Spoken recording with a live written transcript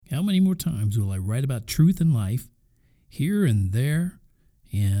How many more times will I write about truth in life, here and there,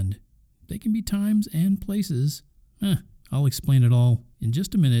 and they can be times and places? I'll explain it all in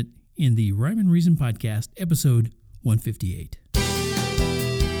just a minute in the Rhyme and Reason Podcast, episode 158.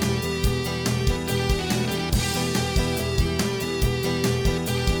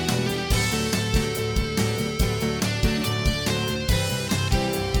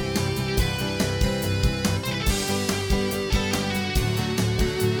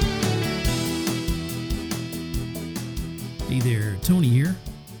 Hey there, Tony here.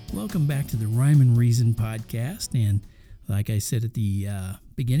 Welcome back to the Rhyme and Reason Podcast, and like I said at the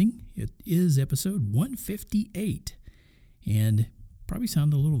beginning, it is episode 158, and probably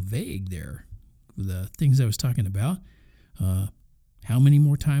sounded a little vague there with the things I was talking about. How many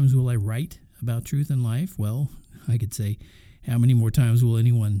more times will I write about truth in life? Well, I could say, how many more times will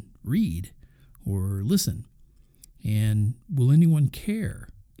anyone read or listen? And will anyone care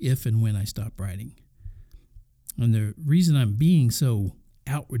if and when I stop writing? And the reason I'm being so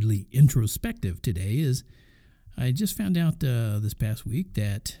outwardly introspective today is I just found out this past week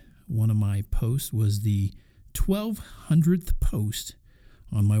that one of my posts was the 1,200th post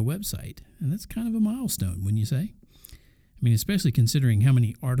on my website. And that's kind of a milestone, wouldn't you say? I mean, especially considering how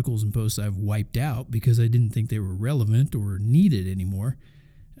many articles and posts I've wiped out because I didn't think they were relevant or needed anymore.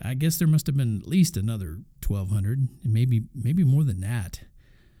 I guess there must have been at least another 1,200, maybe more than that.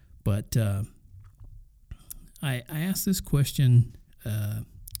 But I asked this question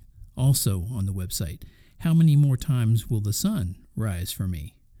also on the website. How many more times will the sun rise for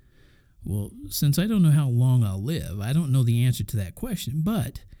me? Well, since I don't know how long I'll live, I don't know the answer to that question,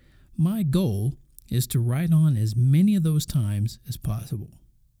 but my goal is to write on as many of those times as possible.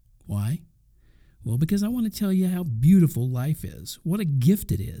 Why? Well, because I want to tell you how beautiful life is, what a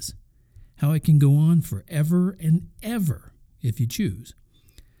gift it is, how it can go on forever and ever if you choose.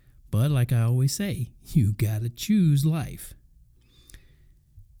 But like I always say, you gotta choose life.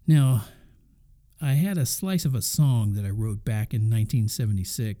 Now, I had a slice of a song that I wrote back in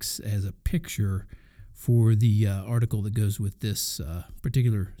 1976 as a picture for the article that goes with this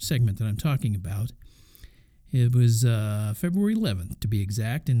particular segment that I'm talking about. It was February 11th, to be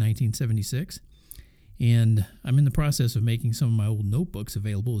exact, in 1976. And I'm in the process of making some of my old notebooks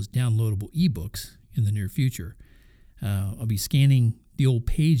available as downloadable ebooks in the near future. I'll be scanning the old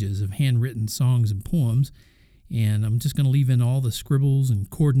pages of handwritten songs and poems, and I'm just going to leave in all the scribbles and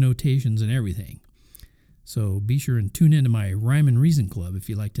chord notations and everything. So be sure and tune into my Rhyme and Reason Club if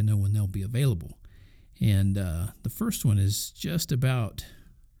you'd like to know when they'll be available. And the first one is just about,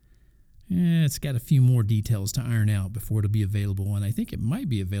 it's got a few more details to iron out before it'll be available, and I think it might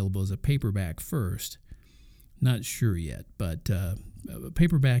be available as a paperback first. Not sure yet, but a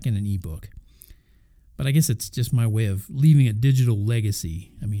paperback and an ebook. But I guess it's just my way of leaving a digital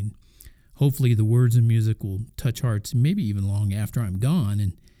legacy. I mean, hopefully the words and music will touch hearts maybe even long after I'm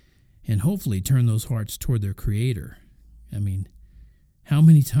gone and hopefully turn those hearts toward their creator. I mean, how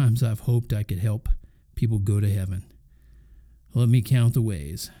many times I've hoped I could help people go to heaven. Let me count the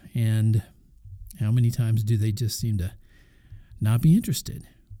ways. And how many times do they just seem to not be interested?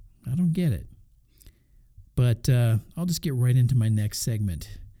 I don't get it. But I'll just get right into my next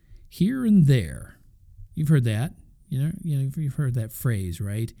segment. Here and there. You've heard that, you've heard that phrase,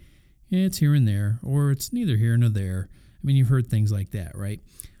 right? It's here and there, or it's neither here nor there. I mean, you've heard things like that, right?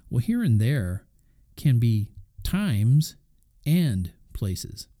 Well, here and there can be times and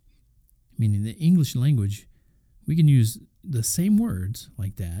places. I mean, in the English language, we can use the same words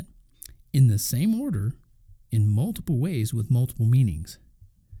like that in the same order in multiple ways with multiple meanings.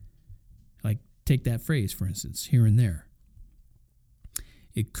 Like, take that phrase, for instance, here and there.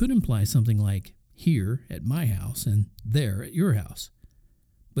 It could imply something like here at my house and there at your house.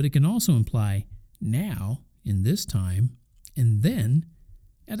 But it can also imply now, in this time, and then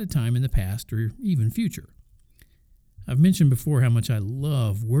at a time in the past or even future. I've mentioned before how much I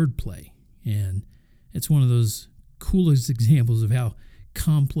love wordplay, and it's one of those coolest examples of how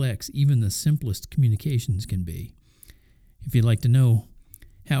complex even the simplest communications can be. If you'd like to know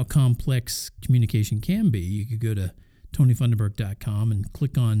how complex communication can be, you could go to tonyfunderburk.com and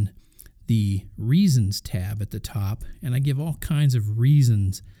click on the Reasons tab at the top, and I give all kinds of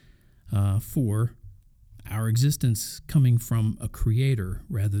reasons for our existence coming from a creator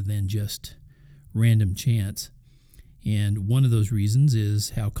rather than just random chance. And one of those reasons is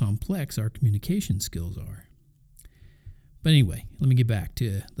how complex our communication skills are. But anyway, let me get back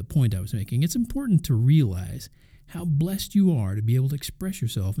to the point I was making. It's important to realize how blessed you are to be able to express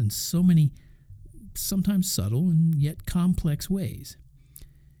yourself in so many, sometimes subtle and yet complex ways.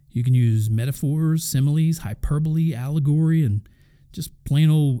 You can use metaphors, similes, hyperbole, allegory, and just plain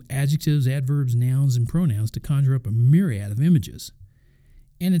old adjectives, adverbs, nouns, and pronouns to conjure up a myriad of images.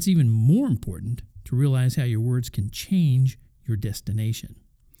 And it's even more important to realize how your words can change your destination.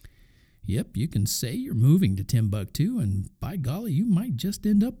 Yep, you can say you're moving to Timbuktu, and by golly, you might just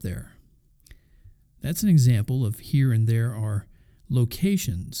end up there. That's an example of here and there are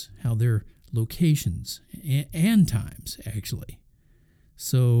locations, how they're locations and times, actually.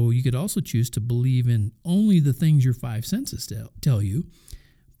 So you could also choose to believe in only the things your five senses tell you,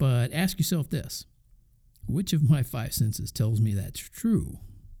 but ask yourself this: which of my five senses tells me that's true?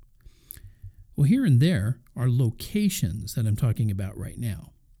 Well, here and there are locations that I'm talking about right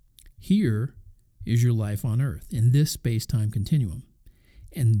now. Here is your life on Earth in this space-time continuum,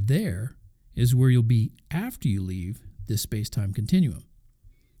 and there is where you'll be after you leave this space-time continuum.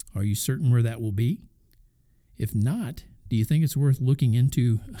 Are you certain where that will be? If not, do you think it's worth looking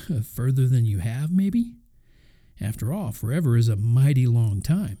into further than you have, maybe? After all, forever is a mighty long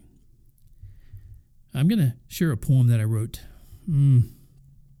time. I'm going to share a poem that I wrote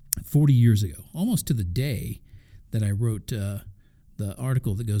 40 years ago, almost to the day that I wrote the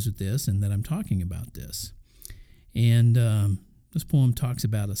article that goes with this and that I'm talking about this. And this poem talks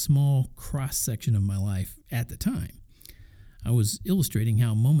about a small cross-section of my life at the time. I was illustrating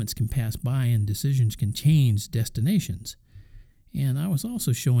how moments can pass by and decisions can change destinations. And I was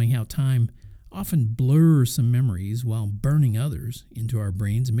also showing how time often blurs some memories while burning others into our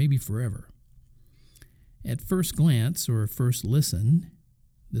brains, maybe forever. At first glance or first listen,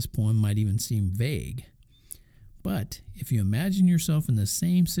 this poem might even seem vague. But if you imagine yourself in the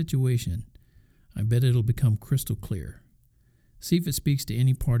same situation, I bet it'll become crystal clear. See if it speaks to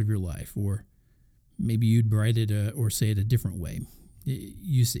any part of your life, or maybe you'd write it or say it a different way.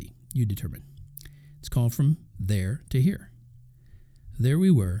 You see, you determine. It's called From There to Here. There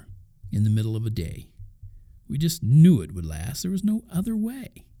we were, in the middle of a day. We just knew it would last. There was no other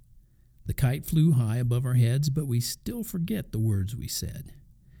way. The kite flew high above our heads, but we still forget the words we said.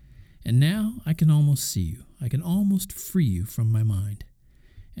 And now I can almost see you. I can almost free you from my mind.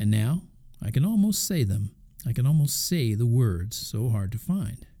 And now I can almost say them. I can almost say the words so hard to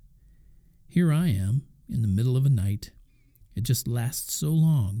find. Here I am, in the middle of a night. It just lasts so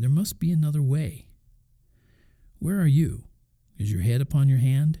long. There must be another way. Where are you? Is your head upon your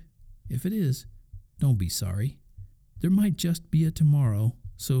hand? If it is, don't be sorry. There might just be a tomorrow,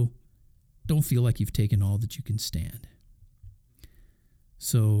 so don't feel like you've taken all that you can stand.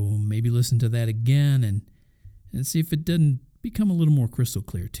 So maybe listen to that again and see if it doesn't become a little more crystal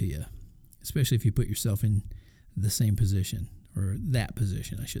clear to you, especially if you put yourself in the same position, or that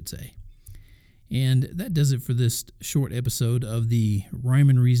position, I should say. And that does it for this short episode of the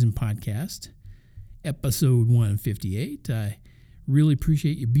Rhyme and Reason podcast, episode 158. I really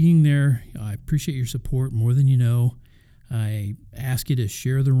appreciate you being there. I appreciate your support more than you know. I ask you to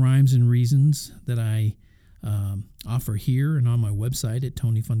share the rhymes and reasons that I offer here and on my website at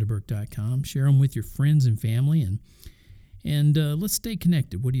tonyfunderburk.com. Share them with your friends and family, and let's stay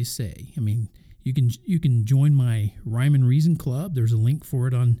connected. What do you say? I mean, you can join my Rhyme and Reason Club. There's a link for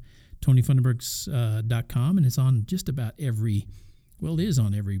it on tonyfunderburk.com, and it's on just about every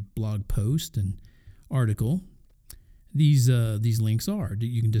blog post and article. These links are.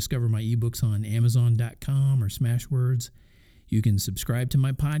 You can discover my ebooks on Amazon.com or Smashwords. You can subscribe to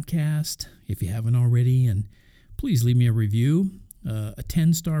my podcast if you haven't already, and please leave me a review. A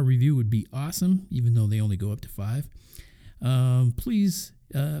 10-star review would be awesome, even though they only go up to 5. Please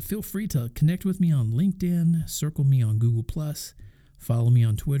feel free to connect with me on LinkedIn, circle me on Google+, follow me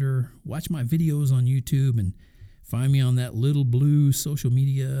on Twitter, watch my videos on YouTube, and find me on that little blue social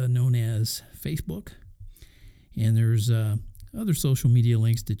media known as Facebook. And there's other social media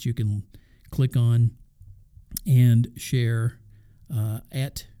links that you can click on and share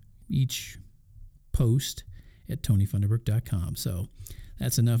at each post at tonyfunderburk.com. So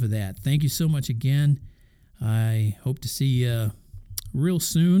that's enough of that. Thank you so much again. I hope to see you real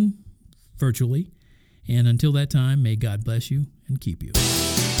soon, virtually. And until that time, may God bless you and keep you.